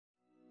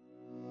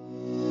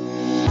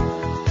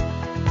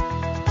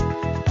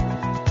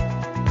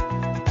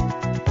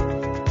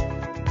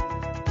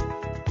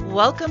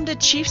Welcome to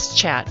Chiefs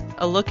Chat,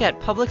 a look at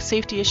public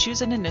safety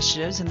issues and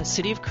initiatives in the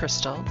city of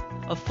Crystal,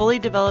 a fully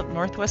developed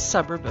northwest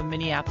suburb of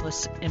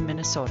Minneapolis in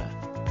Minnesota.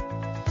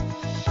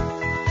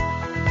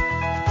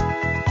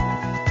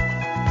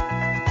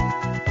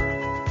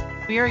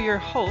 We are your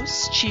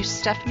hosts, Chief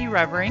Stephanie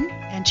Revering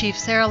and Chief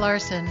Sarah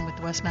Larson with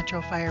the West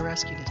Metro Fire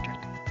Rescue District.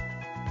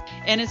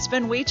 And it's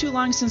been way too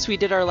long since we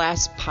did our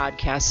last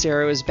podcast,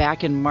 Sarah. It was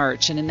back in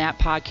March. And in that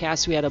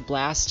podcast, we had a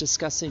blast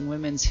discussing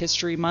Women's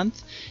History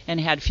Month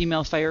and had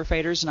female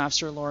firefighters and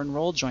Officer Lauren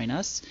Roll join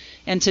us.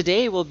 And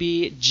today will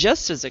be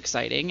just as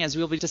exciting as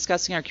we'll be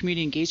discussing our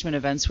community engagement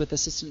events with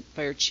Assistant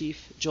Fire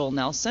Chief Joel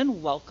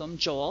Nelson. Welcome,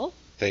 Joel.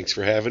 Thanks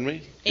for having me.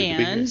 Good to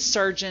be here. And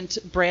Sergeant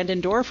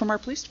Brandon Dorr from our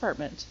police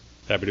department.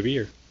 Happy to be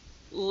here.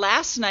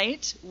 Last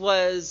night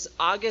was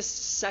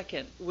August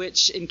 2nd,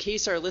 which, in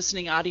case our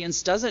listening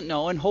audience doesn't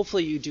know, and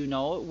hopefully you do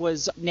know,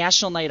 was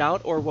National Night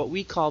Out, or what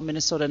we call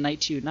Minnesota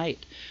Night to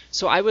Unite.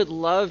 So I would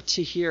love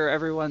to hear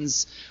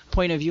everyone's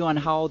point of view on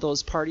how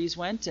those parties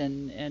went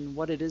and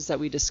what it is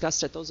that we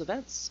discussed at those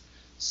events.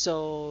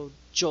 So,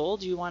 Joel,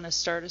 do you want to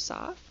start us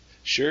off?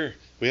 Sure.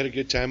 We had a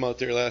good time out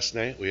there last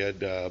night. We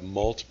had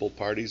multiple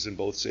parties in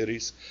both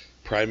cities.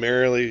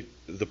 Primarily,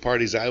 the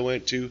parties I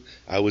went to,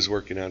 I was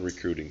working on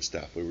recruiting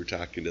stuff. We were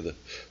talking to the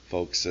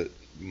folks that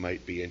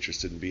might be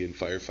interested in being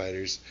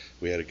firefighters.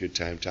 We had a good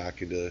time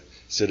talking to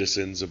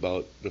citizens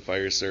about the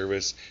fire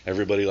service.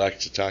 Everybody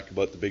likes to talk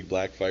about the big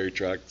black fire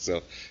truck,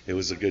 so it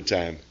was a good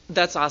time.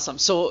 That's awesome.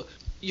 So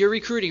you're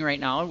recruiting right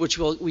now, which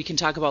we can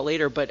talk about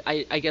later, but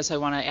I guess I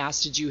want to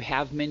ask, did you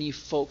have many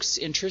folks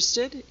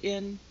interested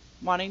in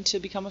wanting to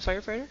become a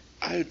firefighter?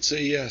 I would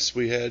say yes.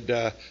 We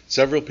had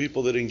several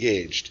people that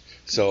engaged.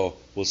 So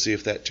we'll see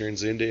if that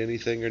turns into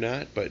anything or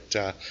not. But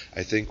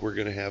I think we're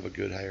going to have a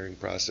good hiring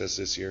process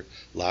this year.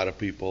 A lot of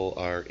people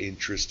are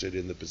interested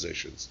in the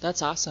positions.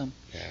 That's awesome.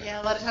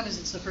 Yeah, a lot of times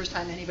it's the first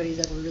time anybody's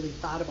ever really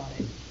thought about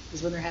it,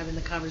 is when they're having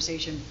the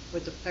conversation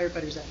with the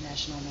firefighters at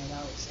National Night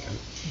Out. So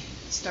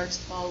it starts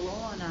the ball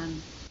rolling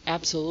on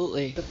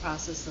Absolutely. the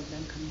process of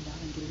them coming down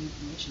and getting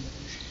information with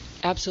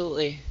us.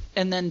 Absolutely.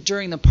 And then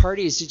during the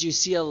parties, did you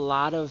see a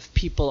lot of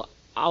people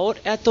out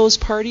at those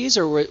parties,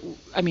 or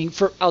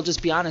I'll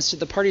just be honest,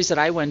 the parties that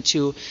I went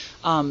to,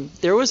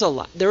 there was a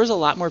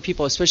lot more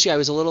people. Especially, I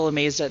was a little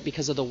amazed at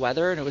because of the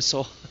weather, and it was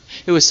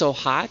so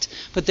hot.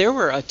 But there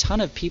were a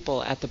ton of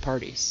people at the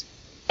parties.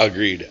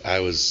 Agreed. I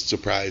was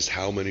surprised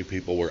how many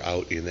people were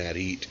out in that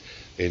heat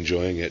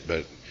enjoying it,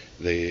 but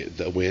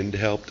the wind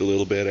helped a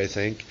little bit, I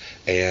think,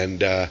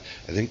 and I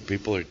think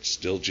people are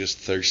still just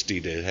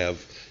thirsty to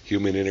have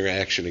human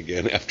interaction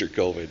again after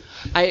COVID.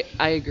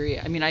 I agree.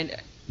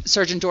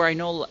 Sergeant Dorr, I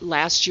know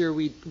last year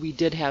we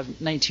did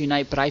have Night to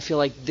Unite, but I feel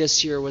like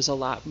this year was a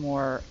lot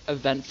more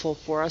eventful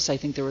for us. I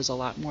think there was a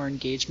lot more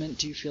engagement.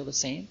 Do you feel the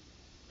same?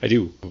 I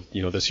do.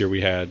 This year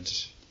we had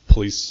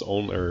police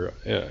only, or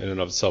in and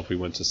of itself, we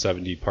went to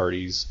 70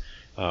 parties.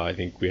 I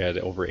think we had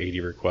over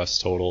 80 requests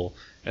total.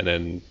 And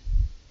then,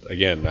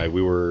 again,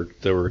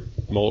 there were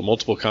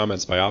multiple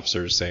comments by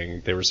officers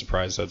saying they were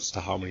surprised as to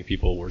how many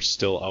people were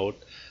still out.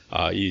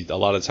 A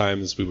lot of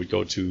times we would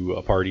go to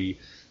a party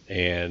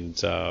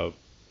and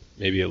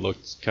maybe it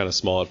looked kind of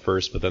small at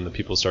first, but then the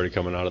people started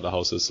coming out of the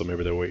houses, so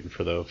maybe they're waiting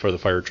for the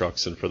fire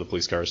trucks and for the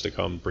police cars to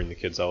come bring the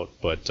kids out.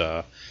 But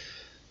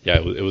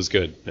it was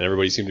good, and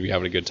everybody seemed to be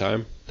having a good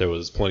time. There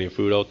was plenty of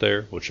food out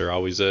there, which there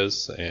always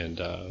is, and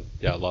a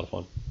lot of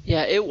fun.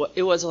 Yeah,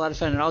 it was a lot of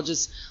fun, and I'll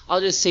just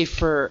say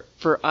for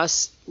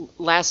us,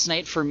 last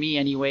night for me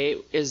anyway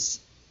is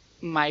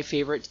my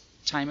favorite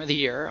time of the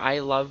year. I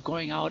love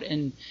going out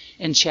and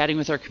chatting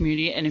with our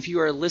community. And if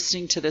you are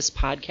listening to this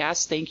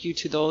podcast, thank you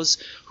to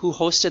those who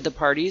hosted the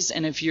parties.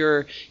 And if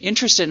you're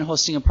interested in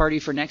hosting a party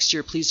for next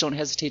year, please don't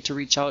hesitate to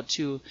reach out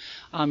to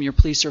your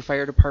police or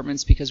fire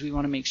departments, because we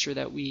want to make sure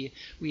that we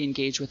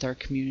engage with our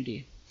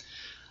community.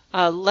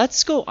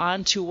 Let's go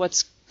on to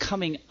what's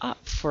coming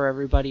up for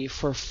everybody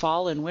for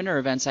fall and winter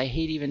events. I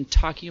hate even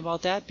talking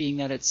about that, being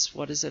that it's,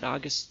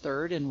 August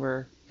 3rd, and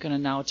we're going to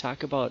now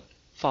talk about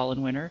fall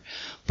and winter.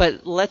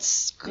 But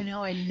let's...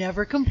 I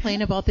never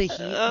complain about the heat,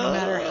 no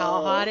matter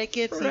how hot it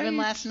gets, right. Even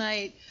last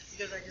night,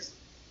 because I just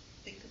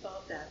think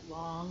about that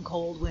long,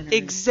 cold winter.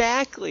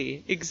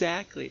 Exactly.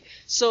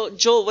 So,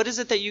 Joel, what is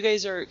it that you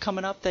guys are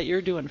coming up that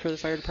you're doing for the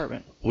fire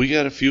department? We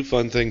got a few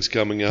fun things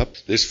coming up.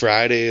 This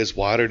Friday is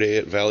Water Day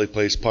at Valley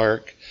Place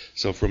Park.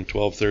 So from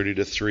 12:30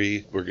 to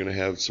 3, we're going to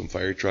have some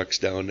fire trucks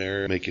down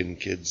there making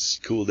kids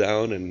cool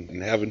down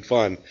and having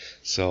fun.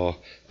 So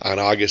on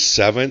August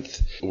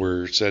 7th,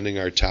 we're sending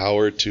our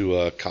tower to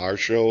a car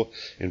show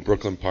in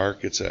Brooklyn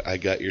Park. It's I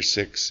Got Your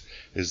Six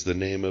is the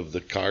name of the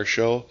car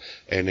show.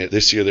 And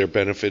this year they're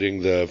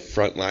benefiting the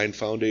Frontline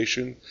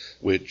Foundation,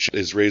 which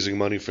is raising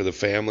money for the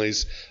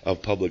families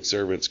of public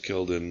servants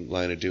killed in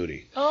line of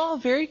duty. Oh,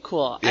 very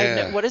cool.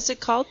 Yeah. What is it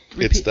called?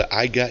 It's the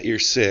I Got Your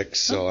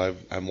Six, so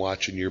I'm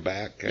watching your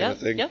back. kind of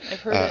thing. Yep, I've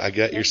heard it. I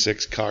Got Yep. Your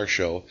Six car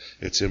show.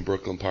 It's in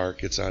Brooklyn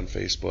Park. It's on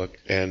Facebook,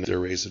 and they're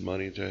raising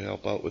money to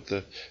help out with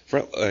the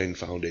Frontline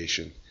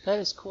Foundation. That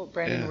is cool.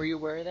 Brandon, Yeah. were you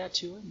aware of that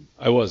too?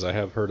 I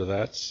have heard of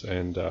that,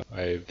 and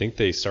I think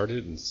they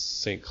started in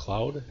St.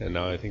 Cloud, and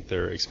now I think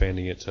they're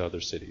expanding it to other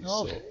cities.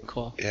 Oh, So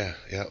cool. Yeah,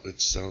 it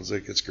sounds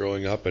like it's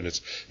growing up, and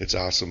it's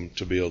awesome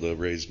to be able to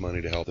raise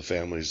money to help the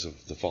families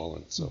of the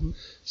fallen. So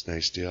it's a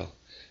nice deal.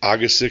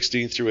 August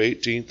 16th through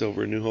 18th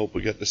over in New Hope,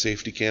 we got the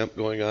safety camp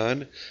going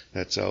on.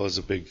 That's always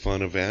a big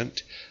fun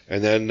event.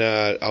 And then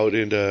out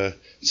into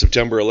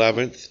September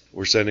 11th,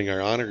 we're sending our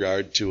honor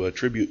guard to a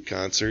tribute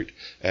concert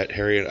at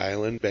Harriet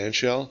Island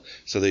Bandshell.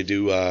 So they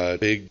do a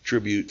big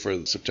tribute for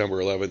the September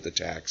 11th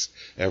attacks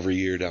every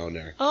year down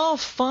there. Oh,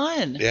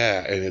 fun.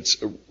 Yeah, and it's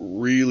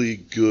really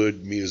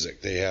good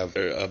music. They have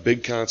a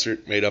big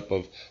concert made up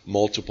of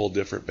multiple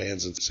different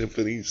bands and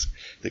symphonies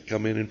that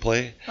come in and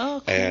play.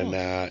 Oh, cool.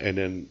 And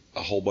then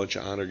a whole bunch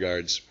of honor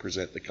guards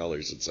present the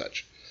colors and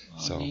such.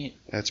 Oh, So neat.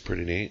 that's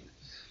pretty neat.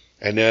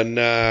 And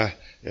then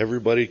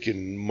everybody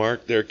can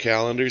mark their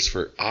calendars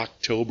for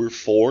October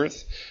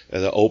 4th,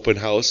 the open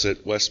house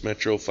at West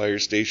Metro Fire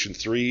Station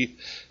 3.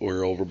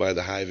 We're over by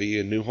the Hy-Vee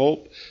in New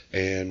Hope,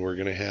 and we're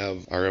going to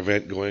have our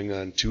event going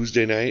on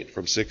Tuesday night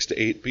from 6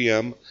 to 8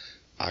 p.m.,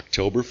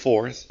 October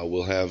 4th.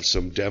 We'll have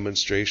some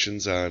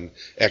demonstrations on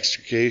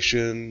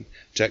extrication,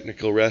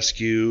 technical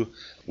rescue.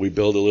 We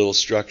build a little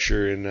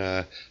structure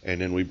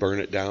and then we burn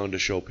it down to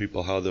show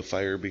people how the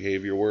fire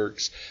behavior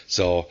works.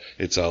 So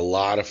it's a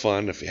lot of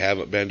fun. If you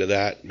haven't been to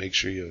that, make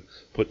sure you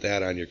put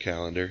that on your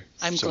calendar.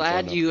 I'm Some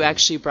glad fun you upcoming.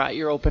 actually brought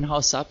your open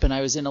house up, and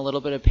I was in a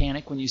little bit of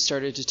panic when you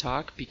started to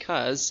talk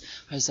because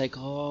I was like,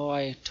 oh,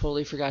 I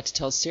totally forgot to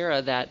tell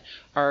Sarah that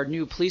our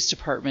new police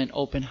department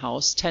open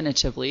house,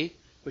 tentatively,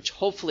 which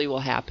hopefully will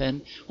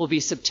happen, will be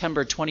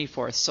September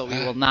 24th. So we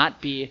will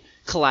not be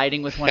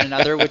colliding with one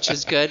another, which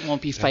is good.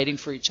 Won't be fighting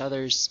for each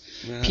other's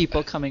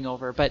people coming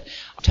over. But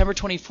September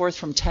 24th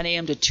from 10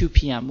 a.m. to 2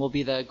 p.m. will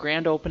be the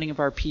grand opening of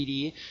our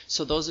PD.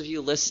 So those of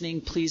you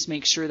listening, please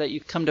make sure that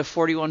you come to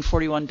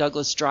 4141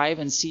 Douglas Drive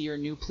and see your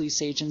new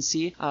police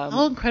agency.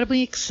 How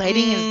incredibly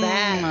exciting is Oh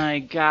that? my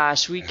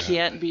gosh, we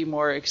can't be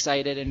more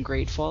excited and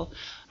grateful.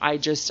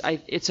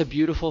 It's a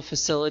beautiful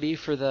facility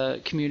for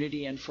the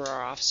community and for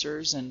our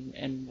officers,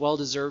 and well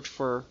deserved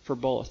for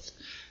both.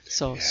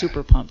 So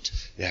super pumped.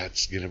 Yeah,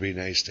 it's going to be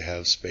nice to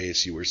have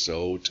space. You were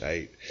so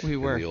tight We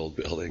were. in the old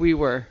building. We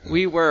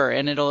were,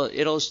 and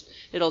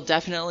it'll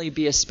definitely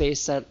be a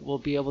space that will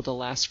be able to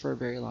last for a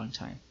very long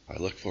time. I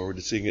look forward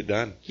to seeing it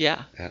done.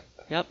 Yeah. Yeah.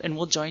 Yep, and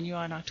we'll join you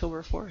on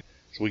October 4th.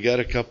 So we got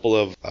a couple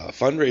of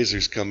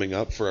fundraisers coming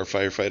up for our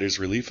Firefighters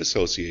Relief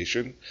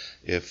Association.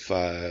 If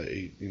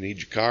you need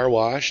your car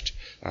washed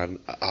on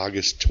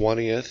August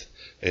 20th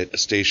at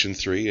Station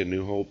 3 in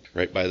New Hope,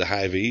 right by the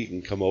Hy-Vee, you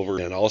can come over.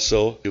 And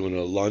also doing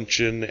a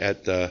luncheon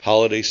at the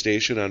Holiday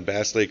Station on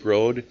Bass Lake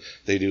Road.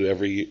 They do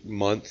every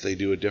month. They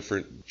do a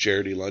different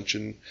charity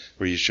luncheon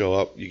where you show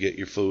up, you get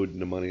your food,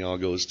 and the money all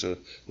goes to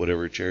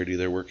whatever charity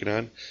they're working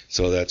on.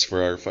 So that's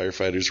for our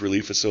Firefighters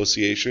Relief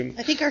Association.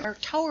 I think our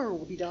tower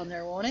will be down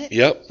there, won't it?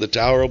 Yep, the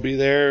tower will be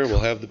there. We'll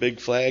have the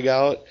big flag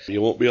out.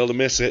 You won't be able to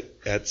miss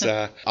it. That's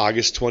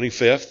August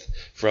 25th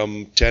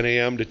from 10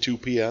 a.m. to 2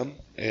 p.m.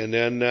 And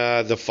then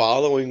the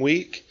following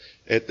week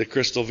at the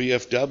Crystal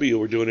VFW,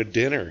 we're doing a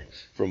dinner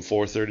from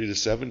 4:30 to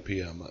 7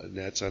 p.m. And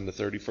that's on the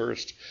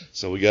 31st.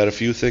 So we got a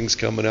few things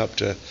coming up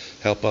to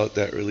help out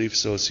that Relief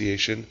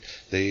Association.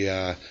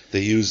 They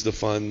use the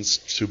funds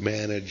to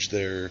manage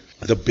the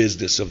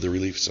business of the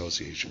Relief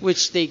Association.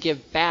 Which they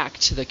give back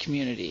to the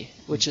community,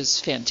 which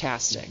is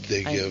fantastic.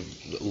 They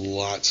give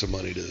lots of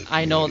money to the community.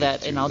 I know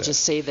that, to and do I'll that.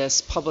 just say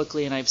this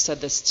publicly, and I've said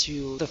this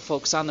to the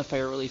folks on the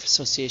Fire Relief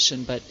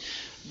Association, but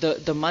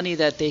the money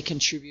that they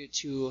contribute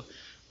to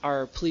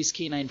our police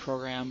K-9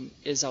 program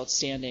is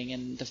outstanding,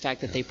 and the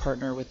fact that they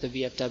partner with the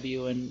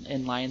VFW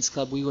and Lions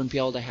Club, we wouldn't be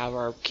able to have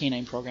our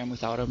K-9 program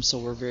without them, so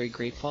we're very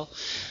grateful.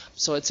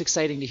 So it's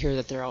exciting to hear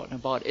that they're out and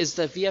about. Is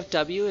the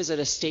VFW, is it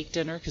a steak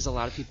dinner? Because a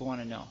lot of people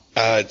want to know.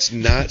 It's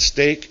not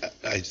steak.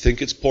 I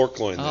think it's pork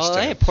loin this Oh,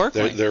 time. hey, pork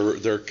loin.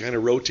 They're kind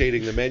of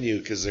rotating the menu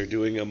because they're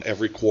doing them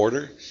every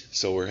quarter.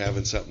 So we're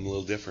having something a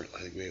little different.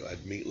 I think we had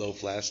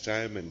meatloaf last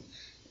time and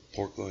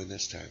pork loin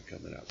this time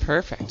coming up.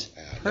 Perfect.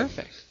 Yeah,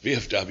 Perfect.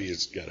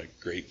 VFW's got a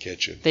great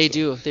kitchen. They so,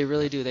 do. They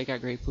really do. They got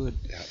great food.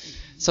 Yeah.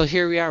 So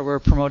here we are. We're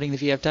promoting the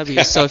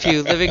VFW. So if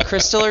you live in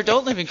Crystal or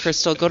don't live in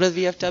Crystal, go to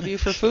the VFW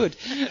for food.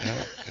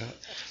 Yeah.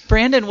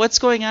 Brandon, what's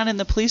going on in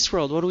the police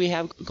world? What do we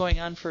have going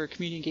on for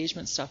community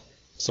engagement stuff?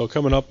 So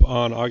coming up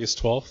on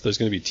August 12th, there's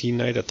going to be teen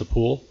night at the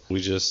pool.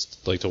 We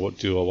just like to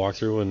do a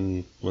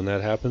walkthrough when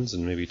that happens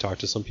and maybe talk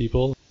to some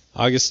people.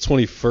 August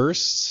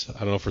 21st. I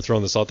don't know if we're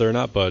throwing this out there or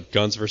not, but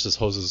Guns versus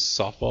Hoses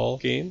softball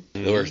game.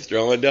 We're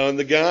throwing down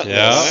the gauntlet.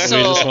 Yeah. huh? So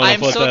we just wanna I'm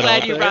put so that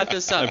glad out you there. brought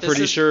this up. I'm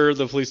pretty sure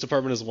the police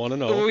department is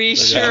 1-0. We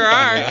sure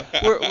are.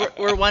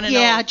 We're 1-0.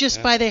 Yeah,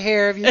 just by the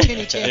hair of your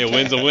chinny chin. Hey, a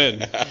win's a win.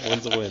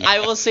 Win's a win.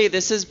 I will say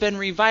this has been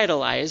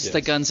revitalized, the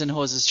Yes. Guns and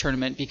Hoses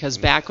tournament, because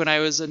back when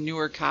I was a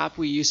newer cop,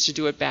 we used to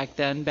do it back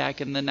then,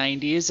 back in the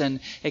 90s, and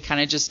it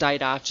kind of just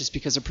died off just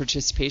because of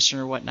participation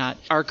or whatnot.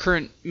 Our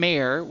current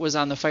mayor was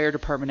on the fire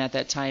department at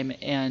that time,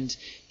 and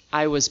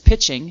I was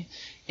pitching,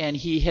 and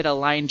he hit a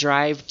line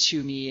drive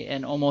to me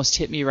and almost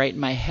hit me right in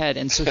my head.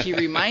 And so he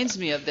reminds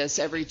me of this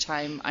every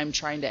time I'm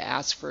trying to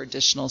ask for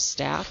additional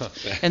staff.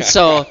 And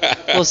so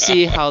we'll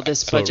see how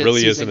this So it budget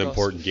really is season an goes.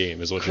 important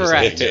game, is what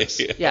Correct. you're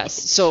saying. Yes. Yes,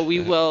 so we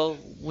will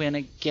win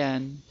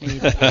again. Maybe.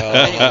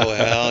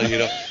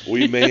 Well,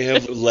 we may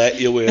have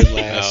let you in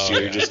last Oh,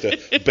 year yeah. just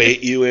to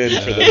bait you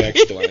in for the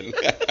next one.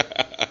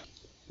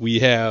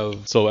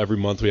 So every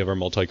month we have our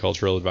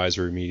multicultural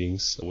advisory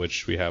meetings,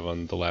 which we have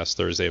on the last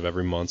Thursday of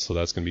every month. So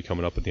that's going to be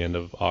coming up at the end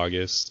of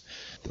August.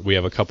 We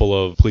have a couple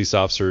of police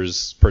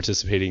officers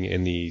participating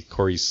in the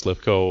Corey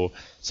Slifko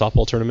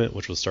softball tournament,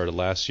 which was started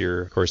last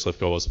year. Corey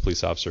Slifko was a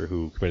police officer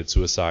who committed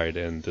suicide,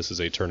 and this is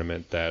a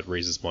tournament that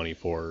raises money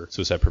for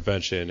suicide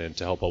prevention and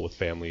to help out with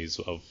families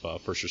of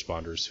first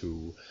responders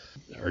who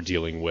are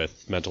dealing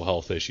with mental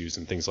health issues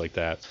and things like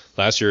that.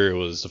 Last year it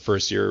was the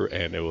first year,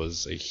 and it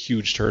was a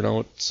huge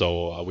turnout.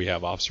 So we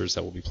have officers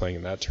that will be playing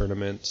in that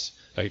tournament.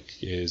 It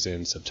is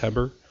in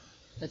September.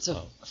 That's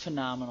a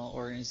phenomenal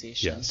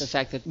organization. Yes. The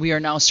fact that we are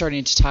now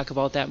starting to talk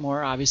about that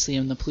more, obviously,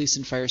 in the police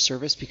and fire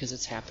service, because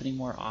it's happening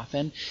more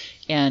often.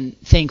 And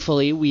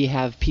thankfully, we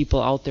have people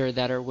out there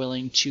that are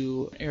willing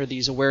to air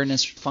these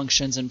awareness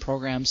functions and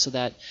programs so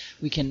that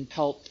we can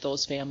help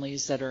those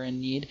families that are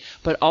in need,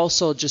 but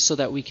also just so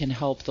that we can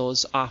help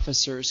those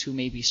officers who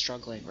may be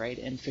struggling, right,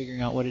 and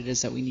figuring out what it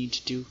is that we need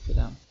to do for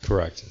them.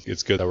 Correct.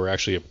 It's good that we're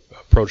actually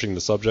approaching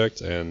the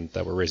subject and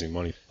that we're raising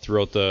money.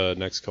 Throughout the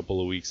next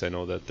couple of weeks, I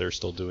know that they're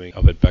still doing,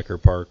 up at Becker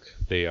Park,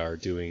 they are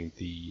doing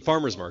the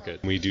farmers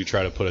market. We do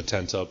try to put a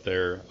tent up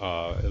there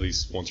at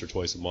least once or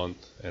twice a month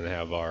and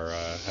have our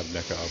have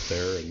NECA out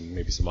there and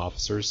maybe some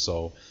officers.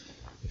 So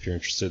if you're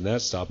interested in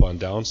that, stop on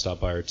down, stop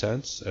by our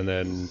tents. And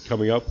then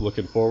coming up,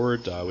 looking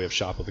forward, we have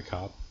Shop with a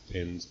Cop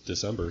in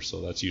December.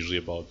 So that's usually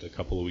about a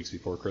couple of weeks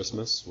before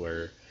Christmas,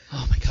 where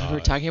Oh my God, we're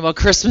talking about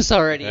Christmas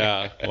already.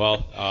 yeah,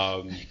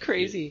 well,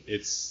 Crazy.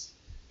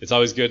 It's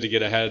always good to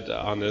get ahead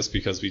on this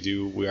because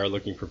we are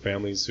looking for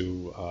families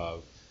who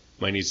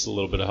might need a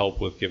little bit of help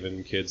with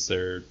giving kids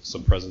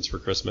some presents for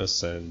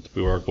Christmas, and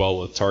we work well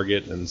with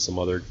Target and some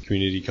other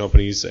community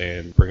companies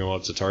and bring them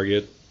out to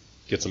Target,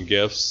 get some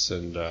gifts,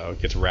 and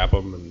get to wrap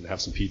them and have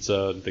some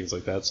pizza and things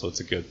like that. So it's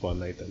a good fun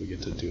night that we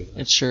get to do it.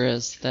 It sure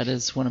is. That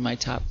is one of my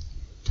top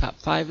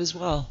 5 as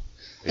well.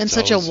 And It's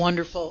such always- a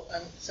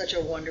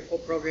wonderful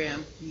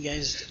program, you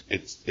guys.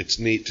 It's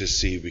neat to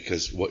see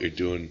because what you're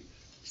doing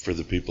for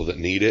the people that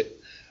need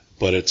it,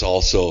 but it's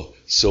also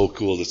so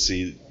cool to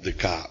see the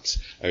cops.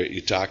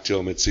 You talk to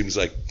them, it seems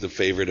like the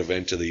favorite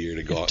event of the year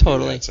to go out and do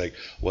Totally. that. It's like,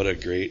 what a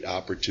great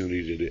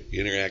opportunity to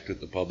interact with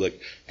the public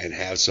and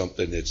have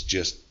something that's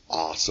just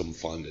awesome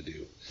fun to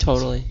do.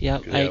 Totally.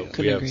 Yep. I Yeah, we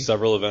couldn't have agree.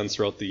 several events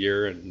throughout the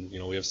year, and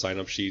we have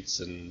sign-up sheets,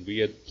 and we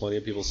get plenty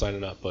of people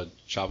signing up. But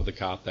Shop with the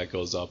Cop, that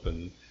goes up,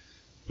 and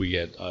we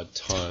get a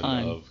ton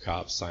of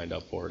cops signed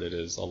up for it. It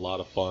is a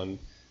lot of fun.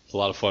 It's a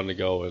lot of fun to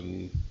go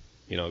and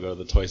go to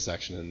the toy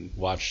section and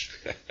watch.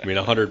 I mean,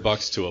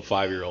 $100 to a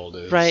 5-year-old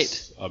is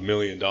Right. $1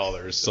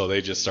 million. So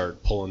they just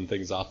start pulling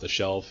things off the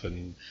shelf,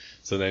 and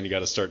so then you got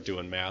to start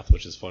doing math,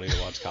 which is funny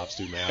to watch cops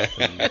do math.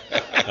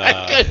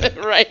 And,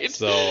 Right.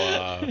 So,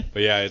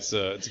 but yeah, it's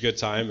a good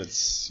time.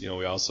 It's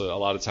we also a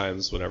lot of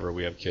times whenever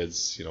we have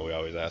kids, we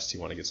always ask, do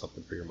you want to get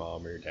something for your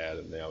mom or your dad,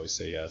 and they always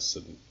say yes.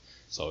 And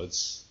so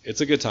it's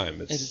a good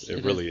time.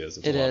 It really is.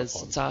 It's a lot of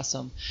fun. It's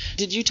awesome.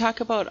 Did you talk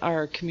about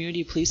our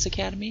community police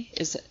academy?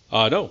 Is it?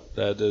 No,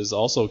 that is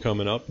also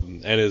coming up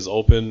and is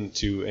open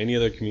to any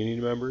other community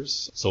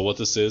members. So what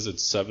this is,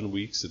 it's 7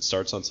 weeks. It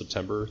starts on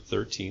September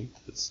 13th.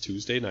 It's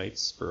Tuesday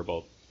nights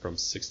from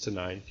 6 to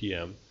 9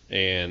 p.m.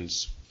 And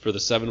for the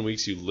 7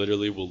 weeks, you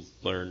literally will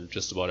learn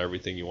just about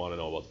everything you want to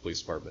know about the police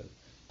department.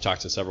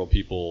 Talked to several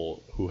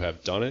people who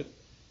have done it,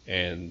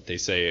 and they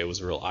say it was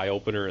a real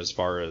eye-opener as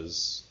far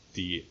as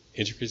the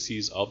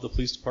intricacies of the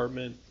police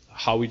department,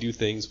 how we do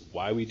things,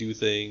 why we do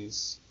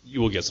things.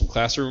 You will get some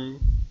classroom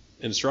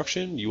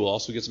instruction. You will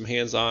also get some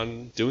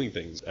hands-on doing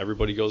things.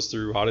 Everybody goes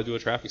through how to do a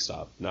traffic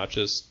stop, not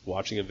just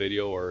watching a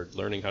video or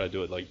learning how to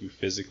do it. Like, you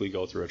physically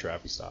go through a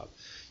traffic stop.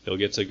 You'll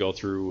get to go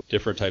through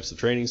different types of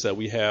trainings that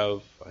we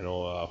have. I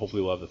know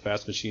hopefully we'll have the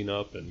fast machine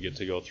up and get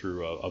to go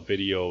through a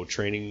video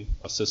training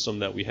system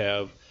that we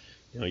have.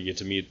 You get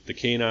to meet the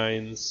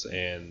canines,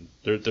 and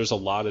there's a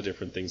lot of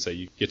different things that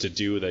you get to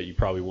do that you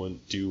probably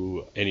wouldn't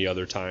do any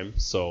other time.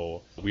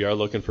 So we are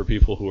looking for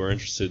people who are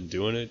interested in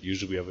doing it.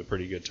 Usually we have a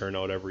pretty good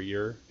turnout every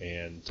year.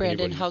 And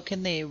Brandon, how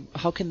can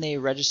they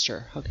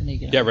register? How can they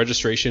get? Yeah,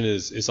 registration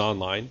is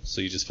online. So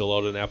you just fill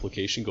out an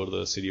application, go to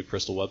the City of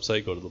Crystal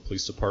website, go to the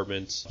police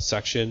department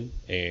section,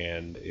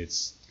 and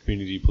it's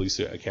Community Police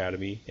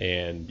Academy,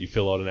 and you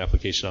fill out an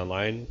application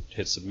online,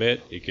 hit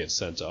submit, it gets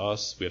sent to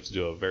us. We have to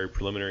do a very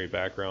preliminary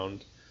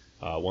background.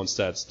 Once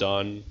that's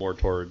done, more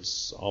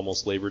towards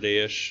almost Labor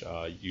Day-ish,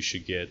 you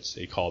should get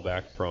a call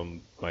back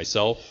from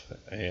myself,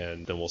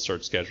 and then we'll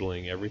start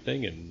scheduling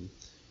everything and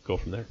go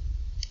from there.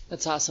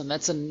 That's awesome.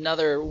 That's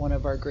another one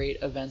of our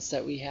great events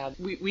that we have.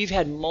 We've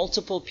had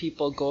multiple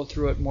people go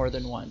through it more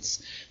than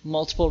once.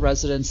 Multiple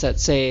residents that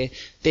say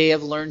they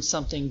have learned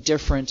something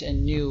different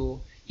and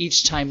new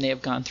each time they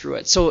have gone through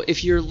it. So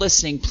if you're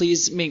listening,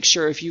 please make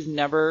sure, if you've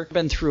never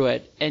been through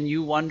it and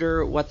you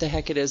wonder what the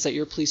heck it is that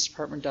your police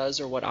department does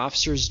or what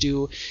officers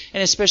do,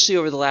 and especially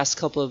over the last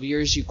couple of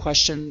years you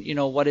question,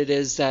 what it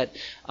is that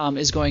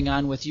is going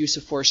on with use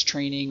of force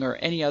training or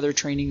any other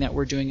training that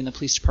we're doing in the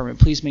police department,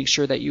 please make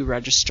sure that you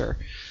register.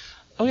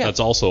 Oh, yeah. That's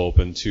also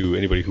open to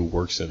anybody who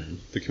works in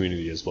the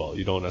community as well.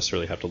 You don't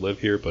necessarily have to live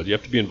here, but you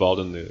have to be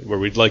involved where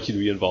we'd like you to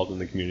be involved in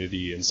the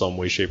community in some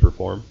way, shape, or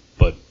form.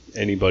 But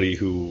anybody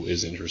who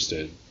is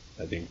interested,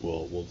 I think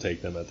we'll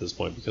take them at this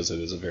point, because it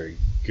is a very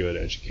good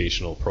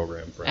educational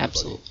program for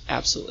everybody.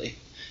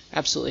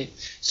 Absolutely.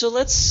 So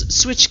let's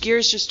switch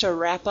gears just to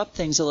wrap up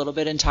things a little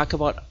bit and talk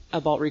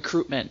about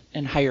recruitment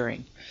and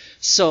hiring.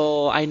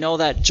 So I know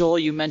that, Joel,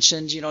 you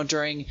mentioned,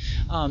 during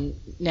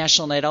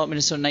National Night Out,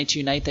 Minnesota Night to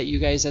Unite, that you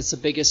guys, that's the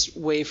biggest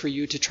way for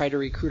you to try to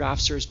recruit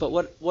officers. But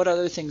what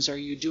other things are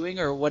you doing,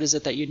 or what is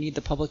it that you need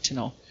the public to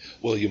know?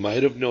 Well, you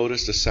might have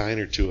noticed a sign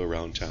or two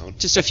around town.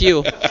 Just a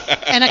few.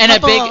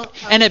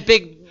 and a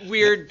big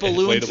weird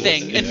balloon Inflatable.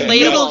 thing. Yeah.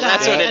 Inflatable,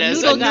 that's what it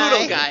is. Noodle A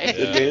noodle guy. guy.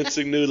 The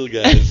dancing noodle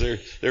guys,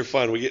 they're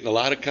fun. We're getting a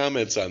lot of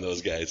comments on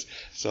those guys.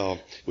 So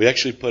we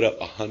actually put up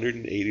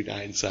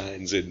 189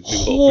 signs in New Hope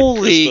and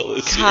Holy Crystal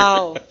this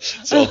cow. year.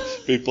 So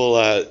people,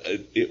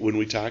 when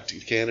we talk to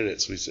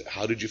candidates, we say,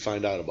 how did you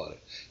find out about it?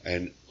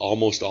 And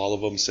almost all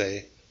of them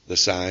say the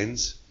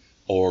signs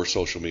or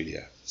social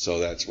media. So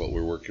that's what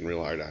we're working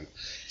real hard on.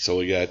 So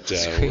we got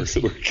we're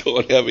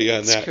going heavy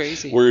on That's that.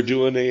 crazy. We're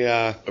doing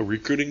a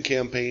recruiting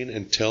campaign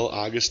until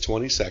August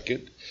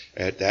 22nd.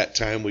 At that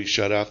time, we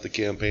shut off the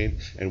campaign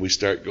and we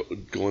start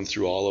going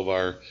through all of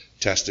our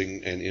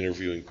testing and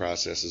interviewing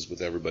processes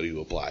with everybody who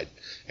applied.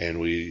 And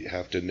we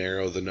have to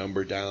narrow the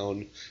number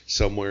down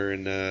somewhere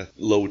in the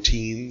low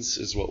teens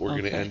is what we're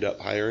going to end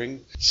up hiring.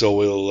 So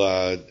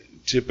we'll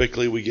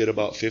typically we get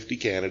about 50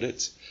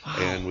 candidates. Wow.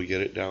 And we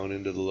get it down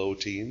into the low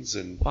teens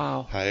and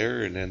Wow.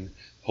 higher, and then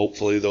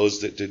hopefully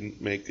those that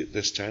didn't make it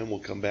this time will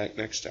come back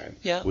next time.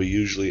 Yeah. We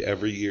usually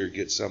every year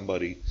get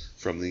somebody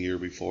from the year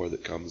before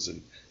that comes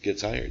and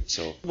gets hired.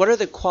 So What are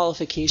the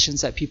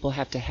qualifications that people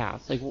have to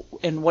have?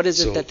 And what is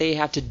it that they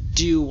have to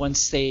do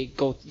once they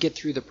get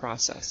through the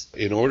process?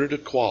 in order to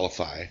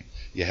qualify,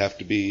 you have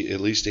to be at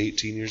least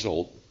 18 years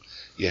old.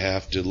 You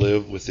have to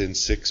live within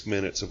 6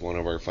 minutes of one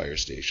of our fire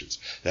stations.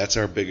 That's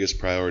our biggest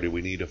priority.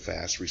 We need a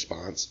fast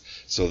response.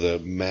 So the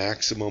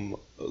maximum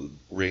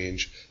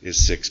range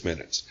is 6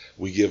 minutes.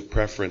 We give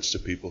preference to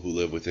people who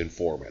live within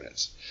 4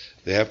 minutes.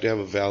 They have to have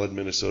a valid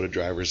Minnesota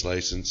driver's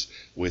license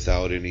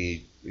without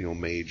any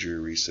major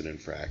recent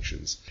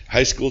infractions.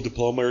 High school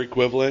diploma or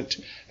equivalent.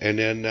 And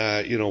then,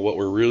 what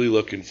we're really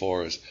looking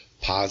for is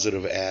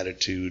positive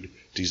attitude,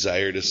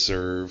 desire to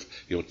serve,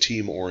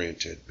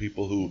 team-oriented,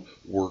 people who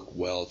work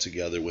well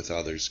together with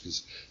others,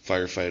 because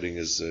firefighting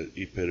is the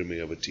epitome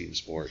of a team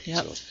sport.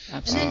 Yep, So,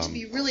 And then, to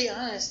be really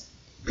honest,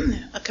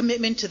 a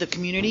commitment to the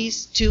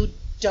communities too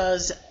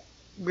does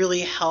really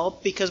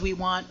help, because we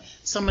want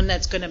someone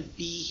that's going to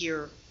be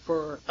here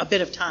for a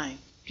bit of time.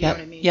 You know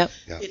what I mean? Yep.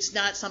 It's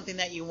not something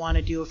that you want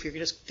to do if you're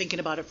just thinking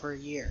about it for a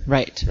year.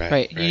 Right.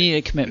 You need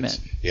a commitment.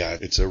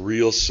 It's a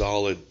real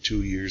solid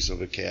 2 years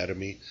of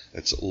academy.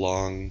 It's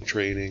long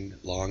training,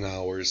 long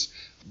hours,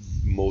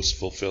 most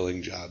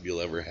fulfilling job you'll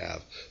ever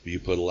have. You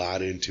put a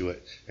lot into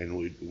it, and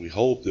we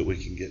hope that we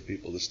can get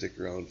people to stick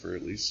around for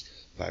at least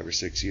 5 or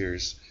 6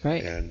 years.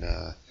 Right. And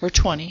Or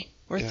 20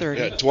 or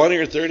 30. Yeah, 20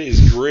 or 30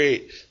 is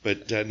great,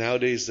 but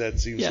nowadays that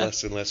seems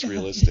less and less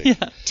realistic.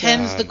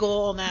 10's the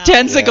goal now.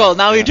 10's the goal.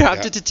 Now we yeah,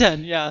 dropped yeah. it to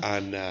 10. Yeah.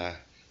 On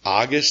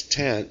August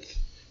 10th,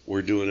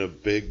 we're doing a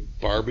big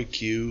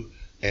barbecue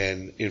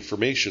and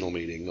informational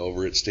meeting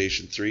over at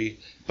Station 3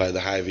 by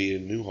the Hy-Vee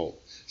in New Hope.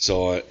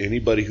 So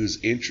anybody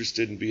who's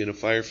interested in being a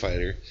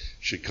firefighter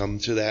should come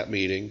to that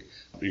meeting.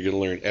 You're going to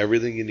learn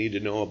everything you need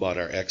to know about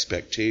our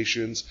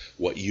expectations,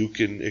 what you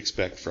can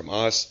expect from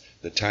us,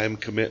 the time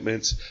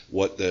commitments,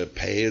 what the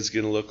pay is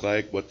going to look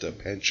like, what the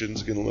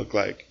pension's going to look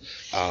like.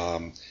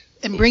 And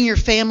bring your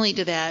family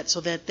to that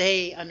so that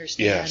they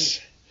understand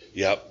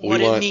Yep.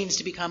 what it means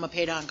to become a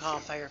paid-on-call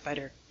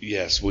firefighter.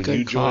 Yes, when Good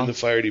you call. join the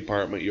fire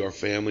department, your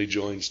family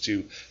joins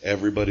too.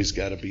 Everybody's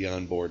got to be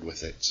on board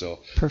with it. So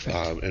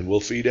Perfect. And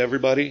we'll feed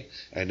everybody,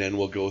 and then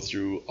we'll go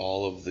through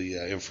all of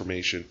the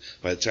information.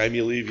 By the time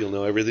you leave, you'll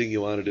know everything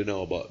you wanted to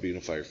know about being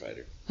a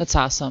firefighter. That's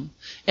awesome.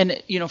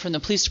 And, from the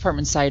police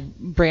department side,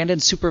 Brandon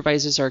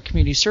supervises our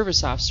community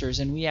service officers,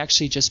 and we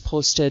actually just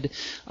posted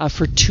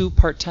for 2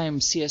 part-time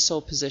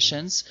CSO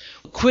positions.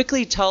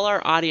 Quickly tell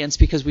our audience,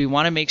 because we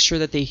want to make sure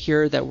that they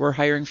hear that we're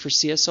hiring for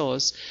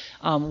CSOs,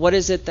 what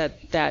is it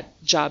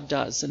that job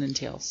does and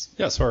entails?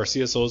 Yeah, so our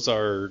CSOs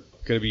are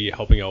going to be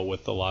helping out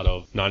with a lot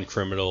of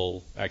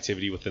non-criminal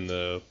activity within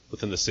the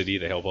city.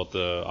 They help out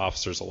the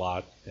officers a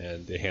lot,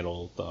 and they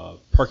handle the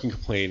parking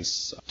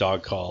complaints,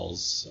 dog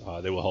calls.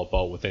 They will help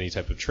out with any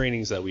type of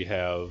trainings that we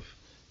have.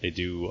 They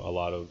do a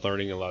lot of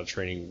learning, a lot of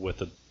training with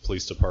the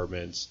police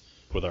department,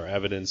 with our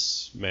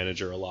evidence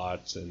manager a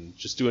lot, and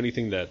just do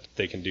anything that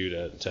they can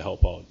do to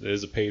help out. It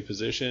is a paid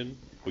position.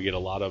 We get a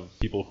lot of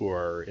people who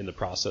are in the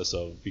process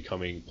of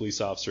becoming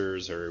police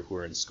officers or who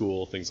are in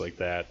school, things like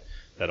that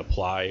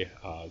apply.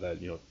 That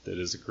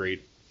is a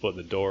great foot in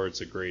the door. It's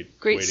a great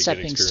way to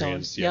stepping get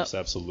experience. stone. Yes, Yep.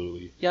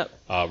 Absolutely. Yep.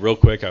 Real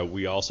quick,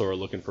 we also are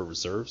looking for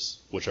reserves,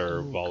 which are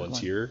Ooh, good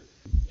volunteer.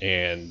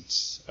 And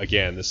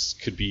again, this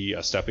could be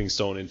a stepping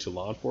stone into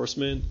law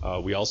enforcement.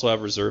 We also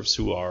have reserves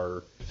who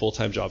are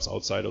full-time jobs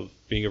outside of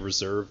being a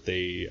reserve.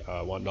 They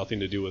want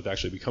nothing to do with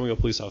actually becoming a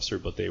police officer,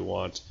 but they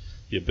want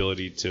the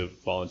ability to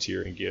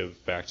volunteer and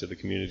give back to the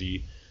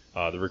community.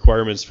 The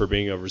requirements for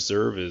being a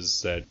reserve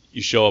is that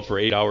you show up for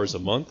 8 hours a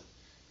month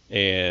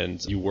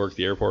and you work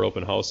the airport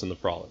open house and the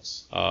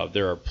frolics.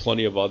 There are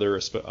plenty of other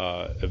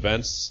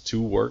events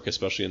to work,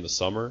 especially in the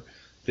summer.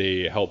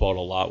 They help out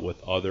a lot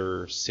with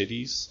other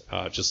cities,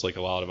 just like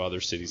a lot of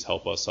other cities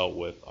help us out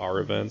with our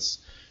events.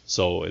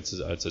 So it's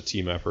a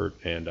team effort.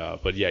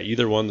 But yeah,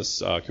 either one, this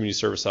community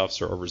service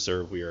officer or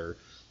reserve, we are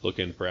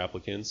looking for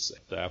applicants.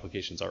 The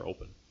applications are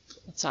open.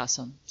 That's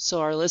awesome.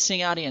 So our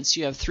listening audience,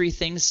 you have 3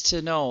 things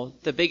to know.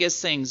 The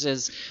biggest things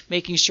is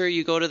making sure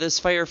you go to this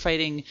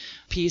firefighting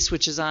piece,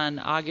 which is on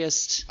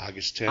August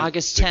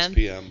 10th, 6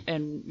 p.m.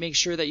 and make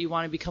sure that you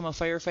want to become a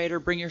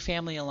firefighter. Bring your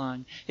family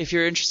along. If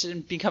you're interested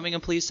in becoming a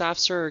police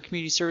officer or a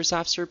community service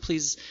officer,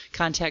 please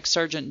contact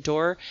Sergeant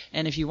Dorr.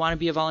 And if you want to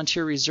be a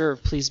volunteer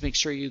reserve, please make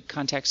sure you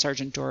contact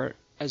Sergeant Dorr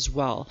as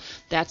well.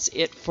 That's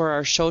it for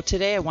our show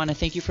today. I want to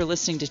thank you for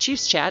listening to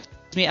Chiefs Chat.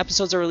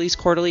 Episodes are released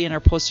quarterly and are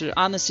posted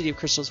on the City of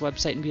Crystal's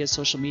website and via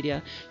social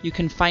media. You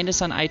can find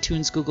us on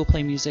iTunes, Google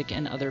Play Music,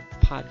 and other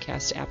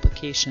podcast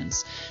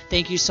applications.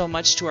 Thank you so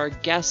much to our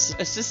guests,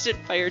 Assistant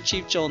Fire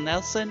Chief Joel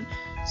Nelson,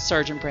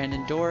 Sergeant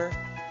Brandon Dorr.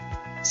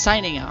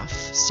 Signing off,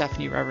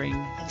 Stephanie Revering.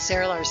 And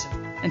Sarah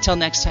Larson. Until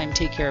next time,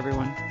 take care,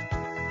 everyone.